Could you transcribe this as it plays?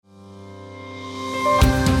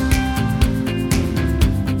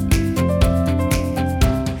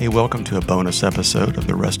Hey, welcome to a bonus episode of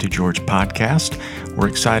the Rusty George podcast. We're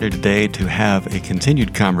excited today to have a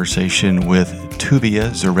continued conversation with Tuvia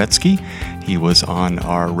Zaretsky. He was on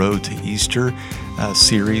our Road to Easter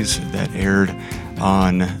series that aired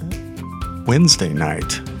on Wednesday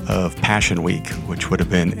night of Passion Week, which would have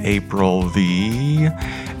been April the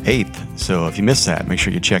 8th. So if you missed that, make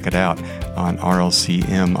sure you check it out on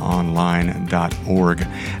rlcmonline.org.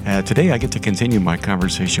 Today I get to continue my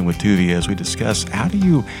conversation with Tuvia as we discuss how do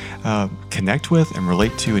you connect with and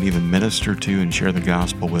relate to and even minister to and share the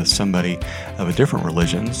gospel with somebody of a different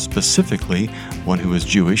religion, specifically one who is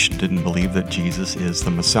Jewish, didn't believe that Jesus is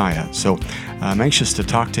the Messiah. So I'm anxious to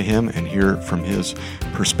talk to him and hear from his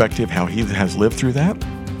perspective how he has lived through that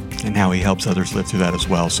and how he helps others live through that as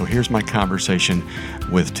well. So here's my conversation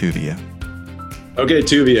with Tuvia. Okay,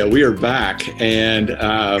 Tuvia, we are back. And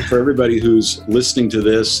for everybody who's listening to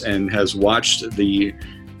this and has watched the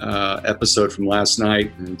episode from last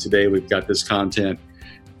night, and today we've got this content,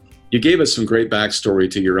 you gave us some great backstory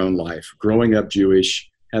to your own life, growing up Jewish,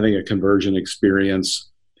 having a conversion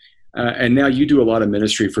experience. And now you do a lot of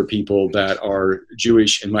ministry for people that are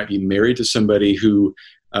Jewish and might be married to somebody who,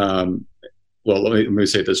 let me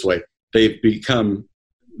say it this way. They've become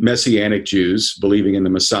Messianic Jews, believing in the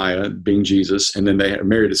Messiah, being Jesus, and then they are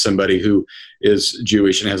married to somebody who is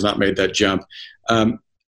Jewish and has not made that jump.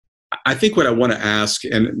 I think what I want to ask,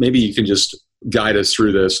 and maybe you can just guide us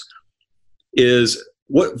through this, is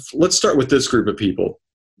let's start with this group of people.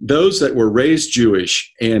 Those that were raised Jewish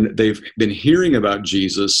and they've been hearing about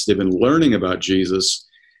Jesus, they've been learning about Jesus,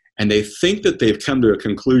 and they think that they've come to a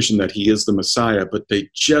conclusion that he is the Messiah, but they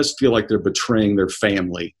just feel like they're betraying their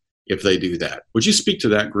family if they do that. Would you speak to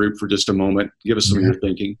that group for just a moment? Give us some of your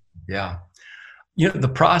thinking. Yeah. The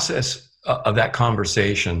process of that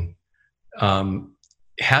conversation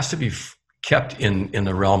has to be kept in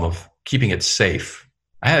the realm of keeping it safe.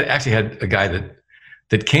 I actually had a guy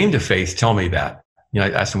that came to faith tell me that.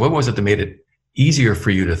 I asked him, what was it that made it easier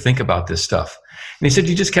for you to think about this stuff? And he said,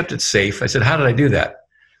 you just kept it safe. I said, how did I do that? And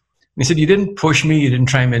he said, you didn't push me. You didn't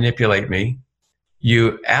try and manipulate me.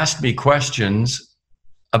 You asked me questions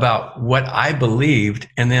about what I believed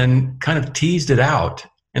and then kind of teased it out.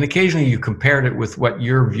 And occasionally you compared it with what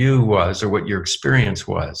your view was or what your experience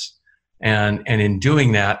was. And in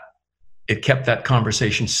doing that, it kept that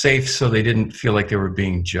conversation safe so they didn't feel like they were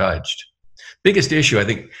being judged. Biggest issue, I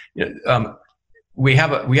think, we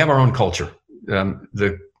have our own culture.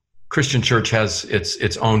 The Christian church has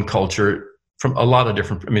its own culture from a lot of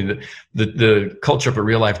different. The culture of a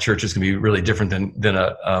real life church is going to be really different than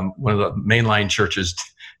one of the mainline churches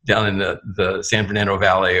down in the San Fernando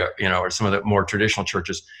Valley, or some of the more traditional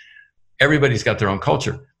churches. Everybody's got their own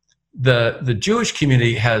culture. The Jewish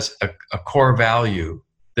community has a core value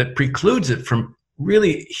that precludes it from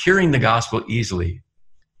really hearing the gospel easily.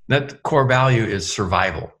 That core value is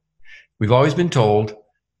survival. We've always been told,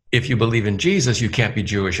 if you believe in Jesus, you can't be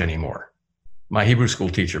Jewish anymore. My Hebrew school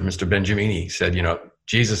teacher, Mr. Benjamini, said,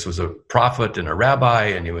 Jesus was a prophet and a rabbi,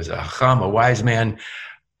 and he was a chacham, a wise man,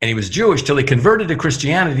 and he was Jewish till he converted to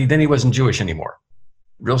Christianity, then he wasn't Jewish anymore.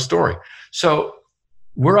 Real story. So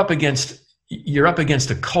you're up against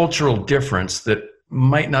a cultural difference that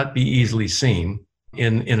might not be easily seen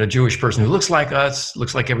in a Jewish person who looks like us,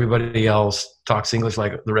 looks like everybody else, talks English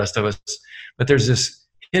like the rest of us. But there's this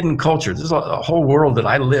hidden culture. There's a whole world that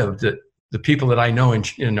I lived, that the people that I know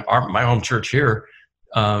in my home church here,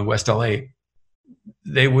 West LA,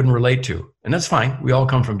 they wouldn't relate to. And that's fine. We all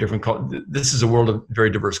come from different cultures. This is a world of very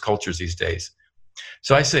diverse cultures these days.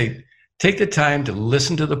 So I say, take the time to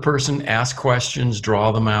listen to the person, ask questions,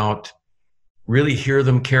 draw them out, really hear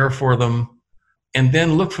them, care for them, and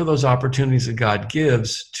then look for those opportunities that God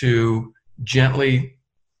gives to gently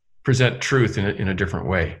present truth in a different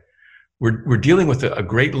way. We're dealing with a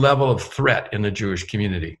great level of threat in the Jewish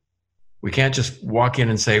community. We can't just walk in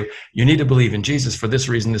and say, you need to believe in Jesus for this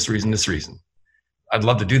reason, this reason, this reason. I'd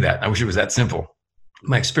love to do that. I wish it was that simple.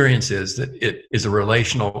 My experience is that it is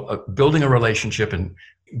building a relationship and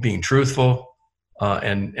being truthful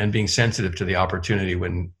and being sensitive to the opportunity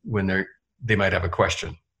when they might have a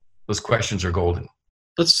question. Those questions are golden.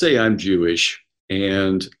 Let's say I'm Jewish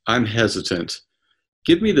and I'm hesitant.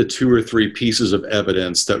 Give me the 2 or 3 pieces of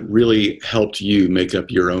evidence that really helped you make up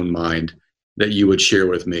your own mind that you would share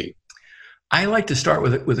with me. I like to start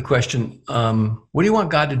with a question, what do you want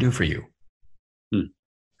God to do for you?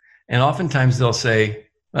 And oftentimes they'll say,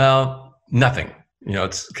 well, nothing.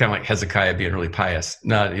 It's kind of like Hezekiah being really pious.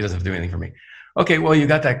 No, he doesn't have to do anything for me. Okay, well, you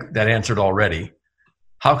got that answered already.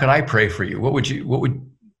 How could I pray for you?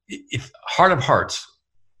 If heart of hearts,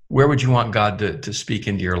 where would you want God to speak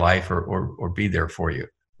into your life or be there for you?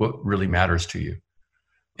 What really matters to you?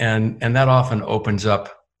 and that often opens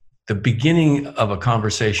up the beginning of a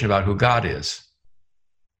conversation about who God is,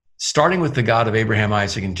 starting with the God of Abraham,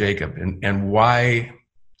 Isaac, and Jacob, and why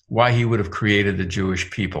he would have created the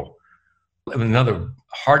Jewish people. Another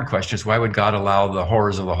hard question is, why would God allow the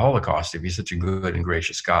horrors of the Holocaust if he's such a good and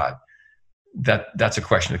gracious God? That's a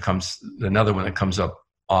question another one that comes up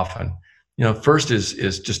often. First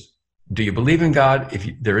is just, do you believe in God? If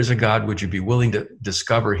there is a God, would you be willing to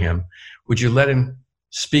discover him? Would you let him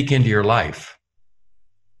speak into your life?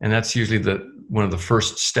 And that's usually it's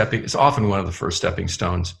often one of the first stepping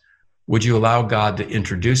stones. Would you allow God to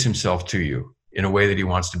introduce himself to you in a way that he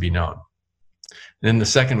wants to be known? And then the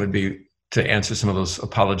second would be to answer some of those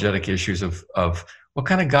apologetic issues of what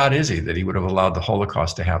kind of God is he that he would have allowed the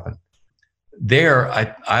Holocaust to happen? There,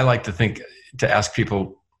 I like to ask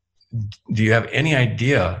people, do you have any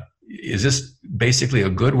idea, is this basically a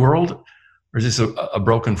good world, or is this a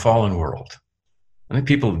broken, fallen world? I think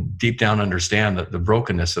people deep down understand the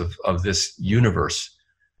brokenness of this universe.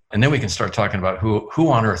 And then we can start talking about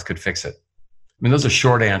who on earth could fix it. I mean, those are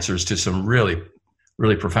short answers to some really,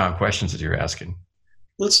 really profound questions that you're asking.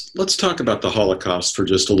 Let's talk about the Holocaust for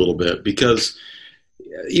just a little bit, because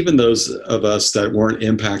even those of us that weren't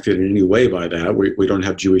impacted in any way by that, we don't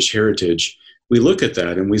have Jewish heritage, we look at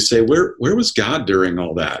that and we say, where was God during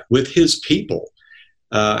all that with his people?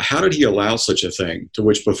 How did he allow such a thing? To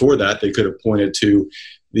which before that, they could have pointed to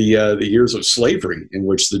the years of slavery in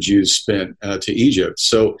which the Jews spent to Egypt.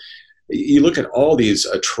 So you look at all these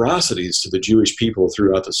atrocities to the Jewish people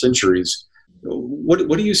throughout the centuries.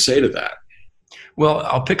 What do you say to that? Well,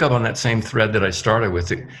 I'll pick up on that same thread that I started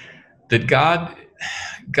with, that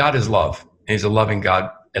God is love, and he's a loving God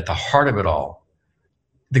at the heart of it all.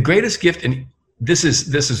 The greatest gift, and this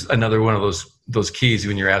is another one of those keys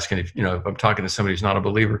when you're asking if I'm talking to somebody who's not a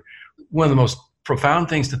believer. One of the most profound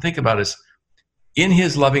things to think about is, in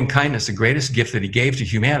his loving kindness, the greatest gift that he gave to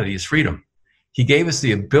humanity is freedom. He gave us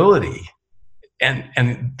the ability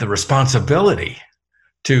and the responsibility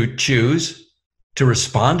to choose to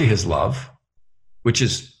respond to his love, which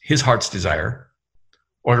is his heart's desire,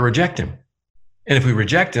 or to reject him. And if we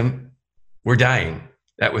reject him, we're dying.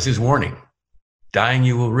 That was his warning. Dying,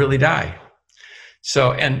 you will really die.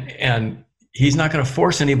 So, and he's not going to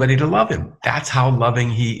force anybody to love him. That's how loving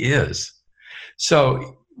he is.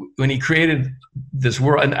 So when he created this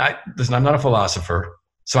world, and I'm not a philosopher,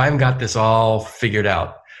 so I haven't got this all figured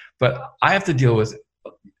out, but I have to deal with,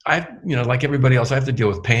 like everybody else, I have to deal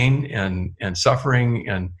with pain and suffering.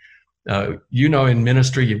 And, in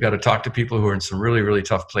ministry, you've got to talk to people who are in some really, really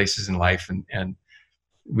tough places in life, and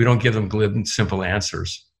we don't give them glib and simple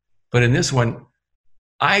answers. But in this one,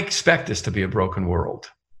 I expect this to be a broken world.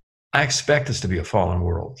 I expect this to be a fallen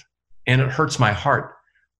world. And it hurts my heart.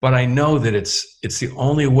 But I know that it's the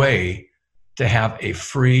only way to have a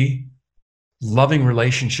free, loving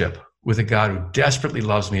relationship with a God who desperately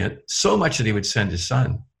loves me so much that he would send his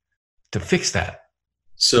son to fix that.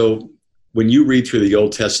 So when you read through the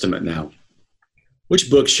Old Testament now, which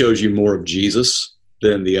book shows you more of Jesus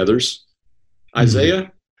than the others?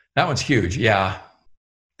 Isaiah? That one's huge, yeah.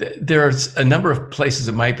 There's a number of places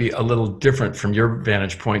that might be a little different from your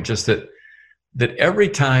vantage point, just that every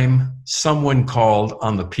time someone called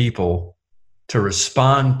on the people to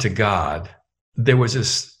respond to God, there was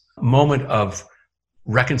this moment of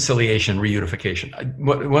reconciliation, reunification.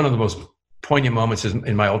 One of the most poignant moments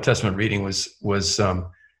in my Old Testament reading was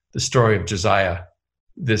the story of Josiah,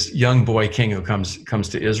 this young boy king who comes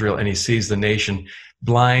to Israel, and he sees the nation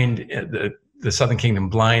blind, the southern kingdom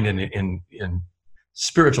blind in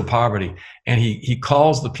spiritual poverty, and he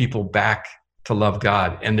calls the people back to love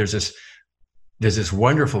God. And there's this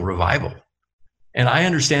wonderful revival. And I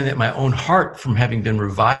understand that my own heart from having been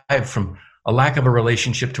revived from a lack of a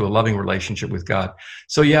relationship to a loving relationship with God.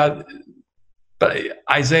 So yeah, but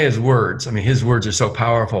Isaiah's words, his words are so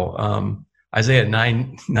powerful. Isaiah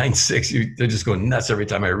 9:6, they're just going nuts every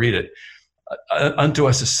time I read it. Unto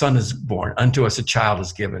us a son is born, unto us a child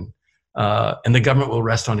is given, and the government will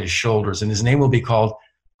rest on his shoulders, and his name will be called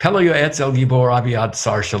Pelo Yoetz El Gibor Aviad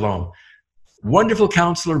Sar Shalom. Wonderful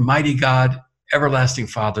Counselor, Mighty God, Everlasting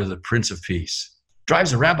Father, the Prince of Peace.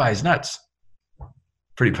 Drives the rabbis nuts.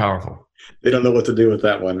 Pretty powerful. They don't know what to do with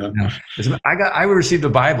that one, huh? No. I received a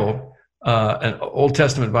Bible, an Old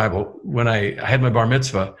Testament Bible, when I had my bar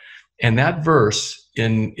mitzvah, and that verse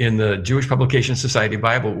in the Jewish Publication Society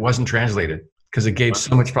Bible wasn't translated because it gave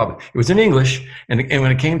so much problem. It was in English, and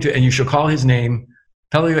when it came to, and you shall call his name,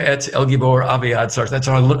 Pelo Yoetz El Gibor Aviad Sar, that's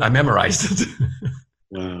how I memorized it.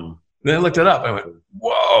 Wow. Then I looked it up. I went,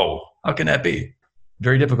 whoa, how can that be?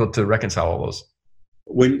 Very difficult to reconcile all those.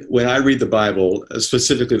 When I read the Bible,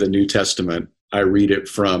 specifically the New Testament, I read it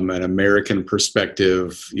from an American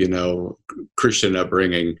perspective, Christian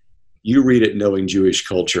upbringing. You read it knowing Jewish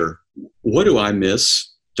culture. What do I miss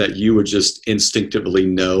that you would just instinctively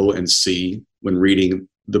know and see when reading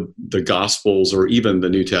the Gospels or even the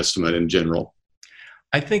New Testament in general?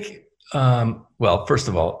 I think, well, first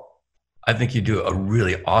of all, I think you do a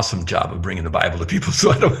really awesome job of bringing the Bible to people.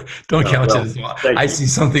 So I don't count it as well. I see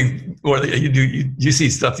something more than you do. You see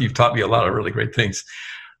stuff. You've taught me a lot of really great things.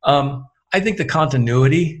 I think the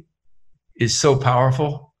continuity is so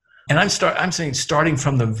powerful, and I'm saying starting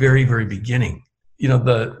from the very, very beginning.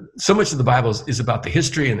 So much of the Bible is about the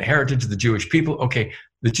history and the heritage of the Jewish people. Okay,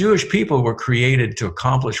 the Jewish people were created to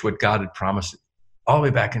accomplish what God had promised all the way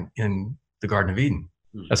back in the Garden of Eden.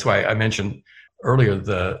 Mm-hmm. That's why I mentioned earlier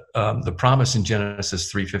the promise in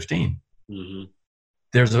Genesis 3:15. Mm-hmm.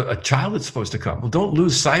 There's a child that's supposed to come. Well, don't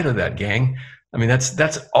lose sight of that, gang. I mean,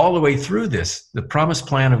 that's all the way through this. The promised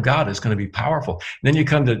plan of God is going to be powerful. And then you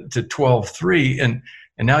come to 12:3, and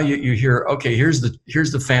now you hear, okay, here's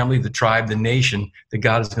the family, the tribe, the nation that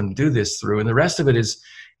God is going to do this through, and the rest of it is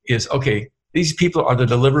okay. These people are the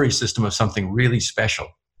delivery system of something really special,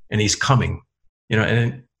 and He's coming.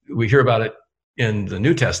 And we hear about it in the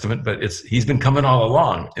New Testament, but He's been coming all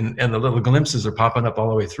along, and the little glimpses are popping up all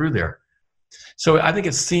the way through there. So I think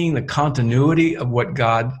it's seeing the continuity of what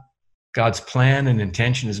God's plan and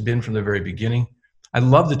intention has been from the very beginning. I'd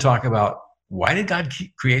love to talk about why did God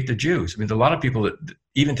create the Jews? I mean, a lot of people that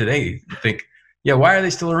even today think, yeah, why are they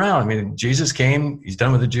still around? I mean, Jesus came, He's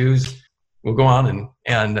done with the Jews. We'll go on,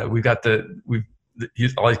 and we've got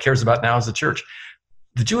all He cares about now is the church.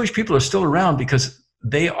 The Jewish people are still around because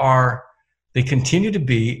they continue to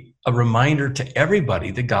be a reminder to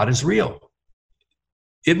everybody that God is real.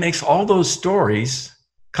 It makes all those stories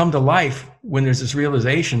come to life when there's this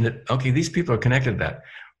realization that, okay, these people are connected to that.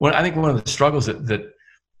 Well, I think one of the struggles that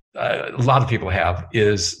a lot of people have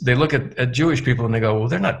is they look at Jewish people and they go, well,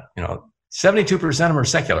 they're not, 72% of them are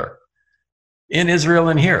secular in Israel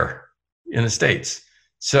and here in the States.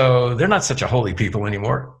 So they're not such a holy people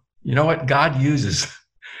anymore. You know what? God He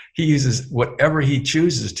uses whatever He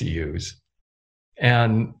chooses to use.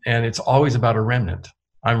 And it's always about a remnant.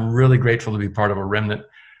 I'm really grateful to be part of a remnant.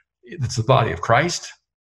 It's the body of Christ.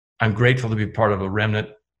 I'm grateful to be part of a remnant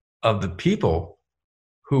of the people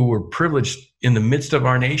who were privileged in the midst of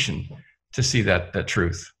our nation to see that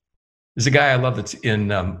truth. There's a guy I love that's in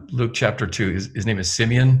Luke chapter 2. His name is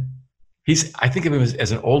Simeon. I think of him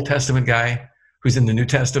as an Old Testament guy who's in the New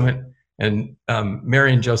Testament. And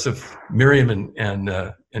Mary and Joseph, Miriam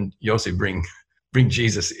and Yosef bring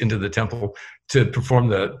Jesus into the temple to perform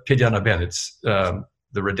the Pidyon Haben. It's the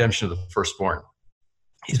redemption of the firstborn.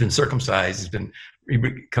 He's been circumcised. He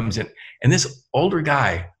comes in, and this older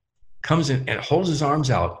guy comes in and holds his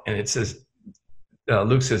arms out, and it says,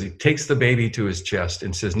 Luke says, he takes the baby to his chest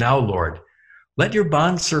and says, now, Lord, let your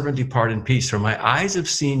bondservant depart in peace, for my eyes have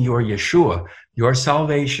seen your Yeshua, your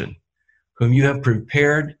salvation, whom you have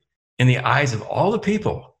prepared in the eyes of all the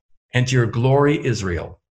people, and to your glory,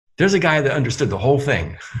 Israel. There's a guy that understood the whole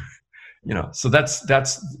thing, so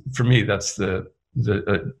that's for me, that's the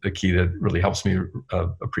key that really helps me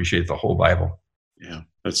appreciate the whole Bible. Yeah,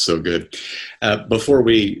 that's so good. Before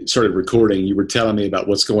we started recording, you were telling me about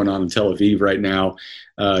what's going on in Tel Aviv right now.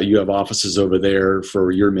 You have offices over there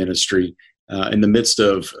for your ministry in the midst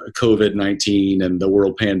of COVID-19 and the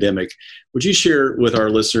world pandemic. Would you share with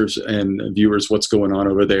our listeners and viewers what's going on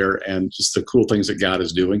over there and just the cool things that God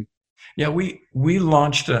is doing? Yeah, we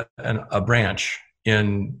launched a branch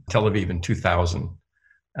in Tel Aviv in 2000.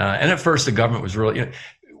 And at first the government was really,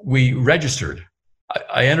 we registered.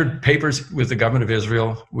 I entered papers with the government of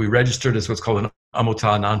Israel. We registered as what's called an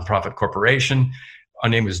Amutah, nonprofit corporation. Our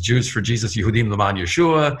name was Jews for Jesus, Yehudim L'man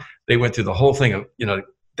Yeshua. They went through the whole thing of,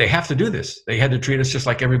 they have to do this. They had to treat us just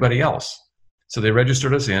like everybody else. So they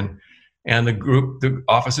registered us in, and the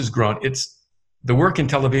office has grown. The work in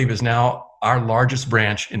Tel Aviv is now our largest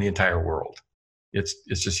branch in the entire world. It's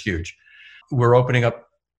just huge. We're opening up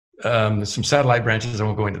some satellite branches. I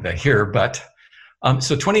won't go into that here, but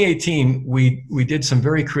so 2018, we did some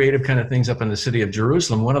very creative kind of things up in the city of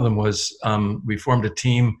Jerusalem. One of them was we formed a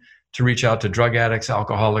team to reach out to drug addicts,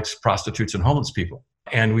 alcoholics, prostitutes, and homeless people.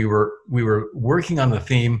 And we were working on the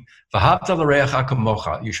theme, V'ahavta l'reacha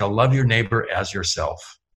kamocha, you shall love your neighbor as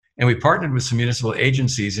yourself. And we partnered with some municipal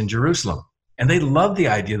agencies in Jerusalem. And they loved the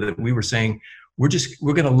idea that we were saying, we're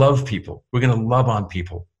going to love people. We're going to love on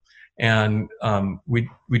people. And we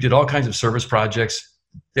did all kinds of service projects.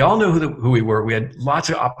 They all knew who we were. We had lots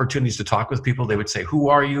of opportunities to talk with people. They would say, who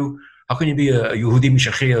are you? How can you be a Yehudi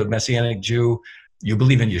Mashiach, a Messianic Jew? You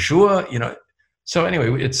believe in Yeshua? So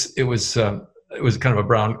anyway, it was it was kind of a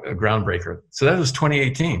groundbreaker. So that was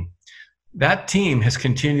 2018. That team has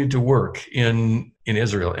continued to work in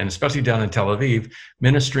Israel, and especially down in Tel Aviv,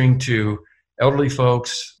 ministering to elderly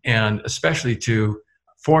folks and especially to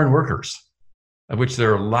foreign workers, of which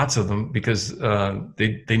there are lots of them because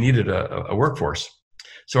they needed a workforce.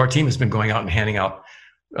 So our team has been going out and handing out,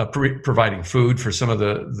 providing food for some of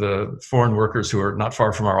the foreign workers who are not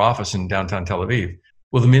far from our office in downtown Tel Aviv.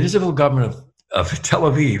 Well, the municipal government of Tel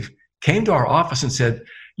Aviv came to our office and said,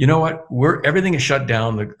 you know what, everything is shut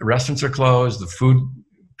down. The restaurants are closed. The food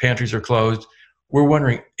pantries are closed. We're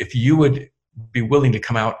wondering if you would be willing to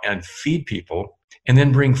come out and feed people and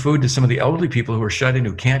then bring food to some of the elderly people who are shut in,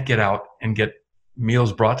 who can't get out and get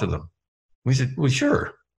meals brought to them. We said, well,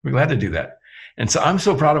 sure, we're glad to do that. And so I'm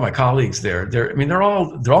so proud of my colleagues there. They're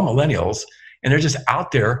all millennials, and they're just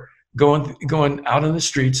out there going out in the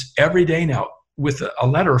streets every day now with a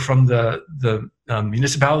letter from the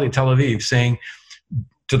municipality of Tel Aviv saying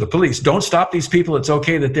to the police, don't stop these people. It's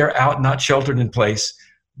okay that they're out, not sheltered in place.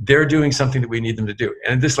 They're doing something that we need them to do.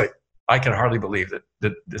 And this, I can hardly believe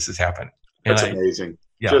that this has happened. That's amazing.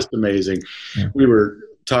 Yeah. Just amazing. Yeah. We were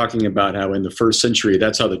talking about how in the first century,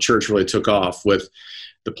 that's how the church really took off, with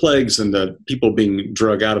the plagues and the people being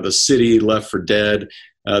drug out of the city, left for dead,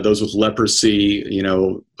 those with leprosy,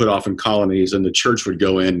 put off in colonies, and the church would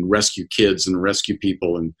go in, rescue kids and rescue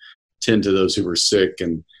people and tend to those who were sick.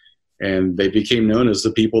 And they became known as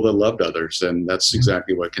the people that loved others. And that's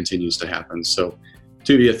exactly what continues to happen. So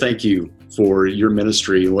Tuvia, thank you for your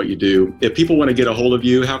ministry and what you do. If people want to get a hold of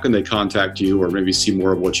you, how can they contact you or maybe see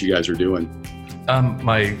more of what you guys are doing?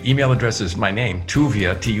 My email address is my name,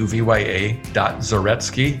 Tuvia,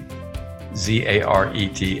 Tuvya.Zaretsky,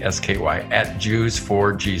 Zarettsky,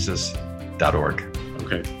 @JewsForJesus.org.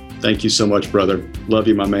 Okay. Thank you so much, brother. Love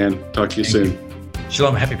you, my man. Talk to you soon.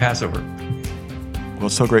 Shalom. Happy Passover. Well,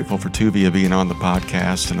 so grateful for Tuvia being on the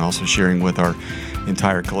podcast and also sharing with our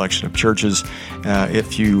entire collection of churches.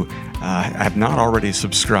 If you have not already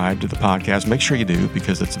subscribed to the podcast, make sure you do,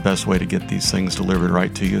 because it's the best way to get these things delivered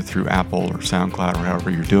right to you through Apple or SoundCloud or however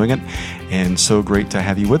you're doing it. And so great to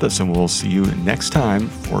have you with us. And we'll see you next time.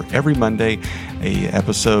 For every Monday, an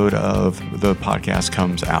episode of the podcast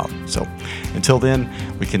comes out. So until then,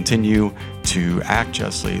 we continue to act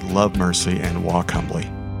justly, love mercy, and walk humbly.